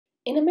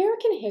In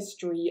American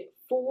history,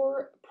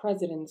 4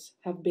 presidents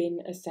have been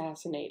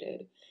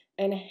assassinated,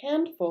 and a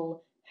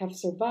handful have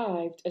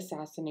survived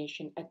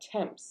assassination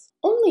attempts.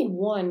 Only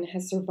one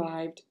has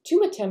survived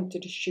 2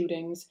 attempted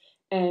shootings,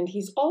 and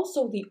he's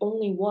also the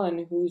only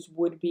one whose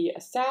would-be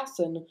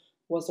assassin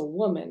was a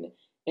woman.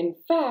 In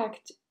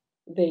fact,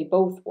 they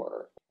both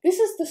were. This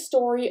is the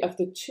story of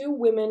the 2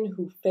 women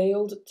who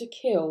failed to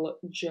kill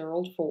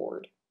Gerald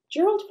Ford.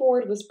 Gerald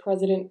Ford was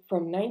president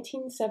from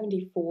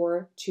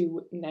 1974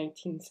 to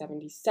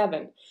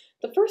 1977.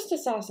 The first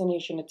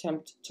assassination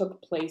attempt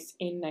took place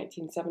in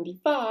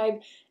 1975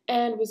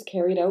 and was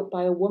carried out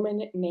by a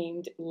woman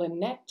named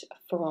Lynette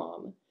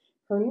Fromm.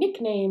 Her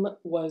nickname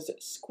was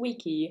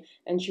Squeaky,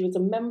 and she was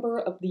a member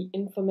of the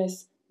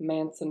infamous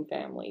Manson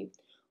family.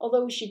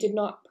 Although she did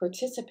not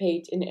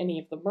participate in any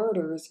of the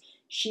murders,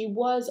 she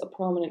was a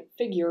prominent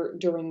figure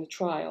during the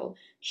trial.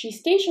 She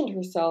stationed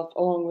herself,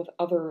 along with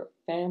other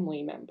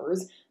family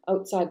members,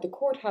 outside the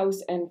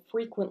courthouse and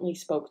frequently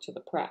spoke to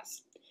the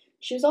press.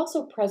 She was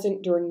also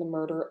present during the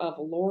murder of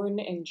Lauren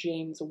and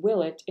James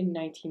Willett in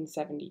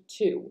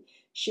 1972.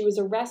 She was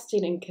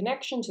arrested in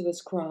connection to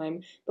this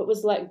crime, but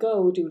was let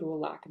go due to a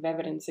lack of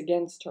evidence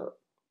against her.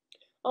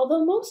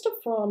 Although most of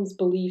Fromm's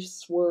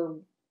beliefs were,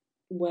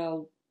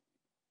 well,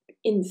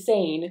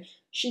 insane,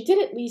 she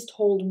did at least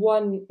hold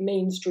one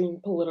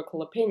mainstream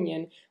political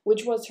opinion,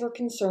 which was her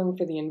concern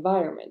for the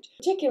environment,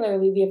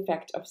 particularly the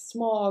effect of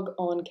smog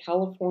on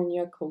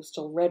California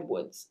coastal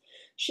redwoods.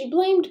 She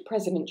blamed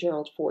President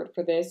Gerald Ford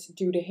for this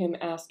due to him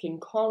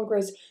asking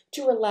Congress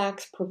to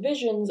relax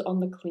provisions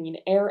on the Clean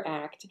Air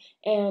Act,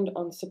 and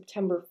on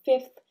September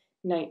 5th,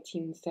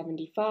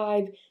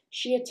 1975,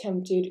 she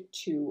attempted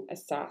to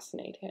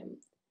assassinate him.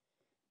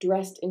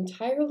 Dressed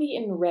entirely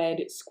in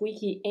red,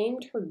 Squeaky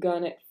aimed her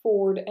gun at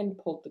Ford and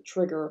pulled the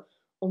trigger,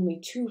 only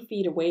 2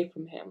 feet away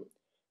from him.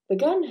 The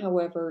gun,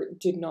 however,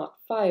 did not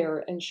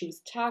fire, and she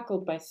was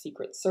tackled by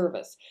Secret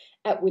Service,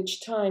 at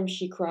which time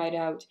she cried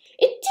out,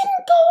 "It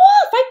didn't go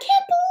off! I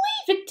can't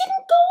believe it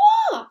didn't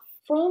go off!"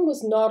 Fromm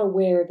was not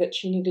aware that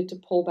she needed to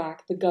pull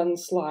back the gun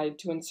slide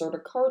to insert a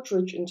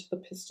cartridge into the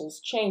pistol's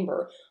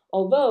chamber,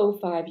 although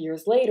 5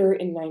 years later,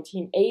 in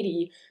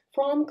 1980,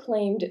 Fromm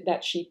claimed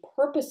that she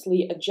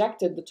purposely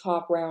ejected the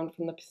top round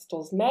from the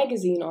pistol's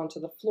magazine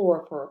onto the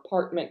floor of her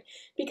apartment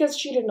because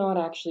she did not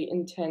actually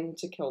intend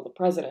to kill the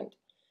president.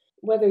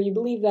 Whether you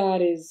believe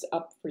that is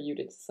up for you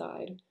to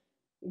decide.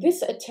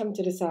 This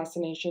attempted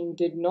assassination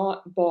did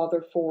not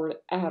bother Ford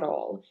at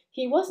all.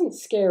 He wasn't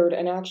scared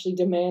and actually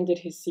demanded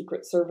his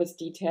Secret Service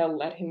detail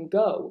let him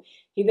go.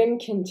 He then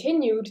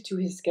continued to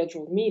his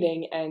scheduled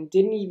meeting and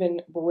didn't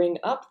even bring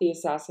up the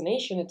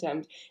assassination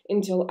attempt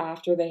until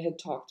after they had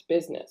talked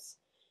business.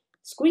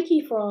 Squeaky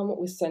Fromm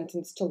was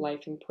sentenced to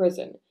life in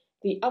prison.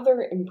 The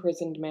other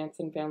imprisoned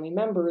Manson family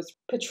members,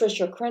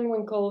 Patricia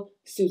Krenwinkel,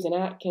 Susan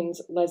Atkins,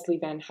 Leslie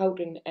Van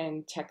Houten,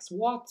 and Tex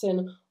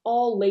Watson,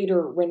 all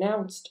later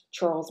renounced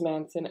Charles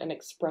Manson and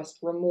expressed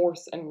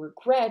remorse and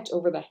regret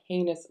over the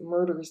heinous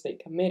murders they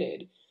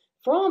committed.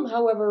 Fromm,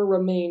 however,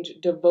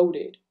 remained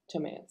devoted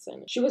to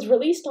Manson. She was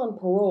released on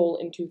parole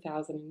in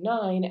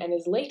 2009, and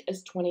as late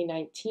as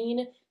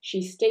 2019,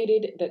 she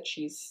stated that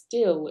she's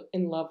still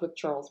in love with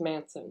Charles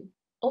Manson.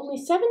 Only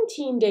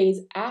 17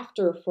 days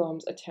after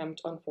Fromm's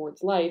attempt on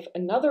Ford's life,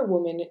 another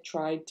woman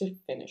tried to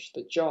finish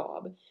the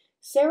job.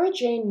 Sarah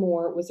Jane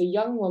Moore was a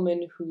young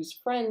woman whose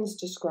friends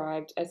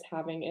described as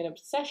having an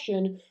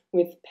obsession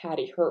with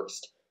Patty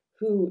Hearst,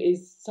 who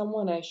is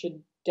someone I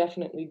should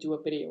definitely do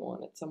a video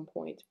on at some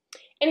point.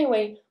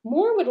 Anyway,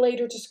 Moore would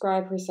later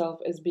describe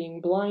herself as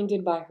being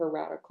blinded by her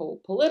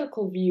radical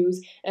political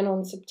views, and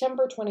on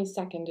September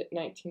 22nd,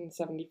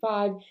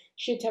 1975,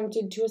 she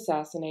attempted to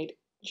assassinate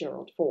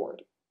Gerald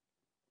Ford.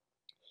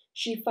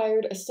 She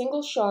fired a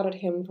single shot at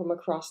him from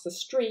across the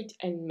street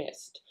and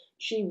missed.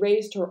 She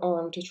raised her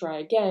arm to try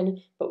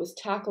again, but was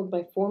tackled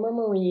by former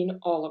Marine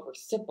Oliver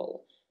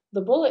Sipple.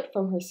 The bullet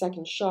from her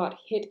second shot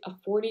hit a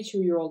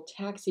 42-year-old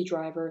taxi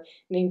driver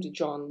named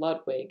John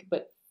Ludwig,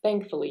 but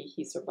thankfully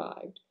he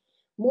survived.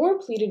 Moore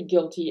pleaded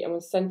guilty and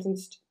was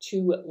sentenced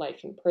to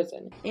life in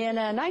prison. In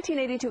a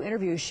 1982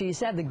 interview, she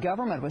said the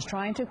government was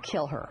trying to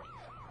kill her.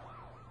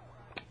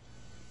 It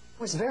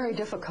was very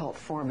difficult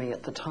for me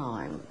at the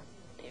time,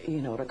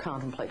 to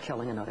contemplate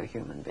killing another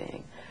human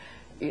being.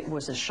 It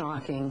was a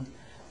shocking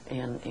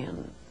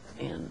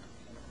and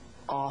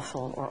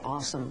awful or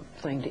awesome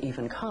thing to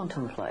even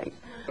contemplate.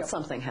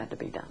 Something had to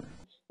be done.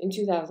 In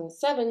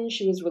 2007,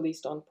 she was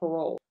released on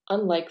parole.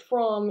 Unlike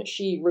Fromm,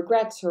 she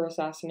regrets her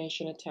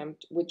assassination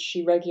attempt, which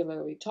she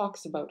regularly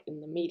talks about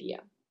in the media.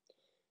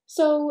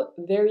 So,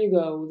 there you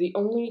go, the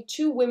only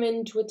 2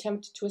 women to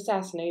attempt to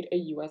assassinate a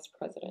US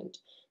president.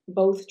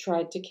 Both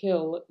tried to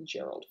kill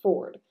Gerald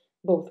Ford.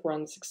 Both were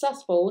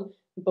unsuccessful,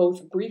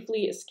 both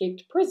briefly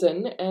escaped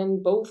prison,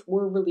 and both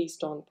were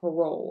released on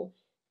parole.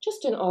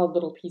 Just an odd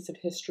little piece of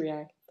history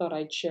I thought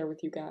I'd share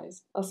with you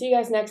guys. I'll see you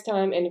guys next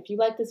time, and if you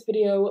like this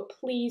video,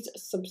 please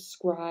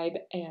subscribe,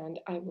 and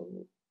I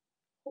will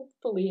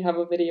hopefully have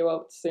a video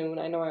out soon.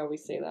 I know I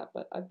always say that,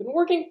 but I've been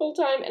working full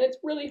time and it's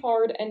really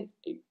hard, and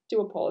I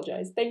do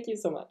apologize. Thank you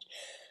so much.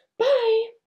 Bye!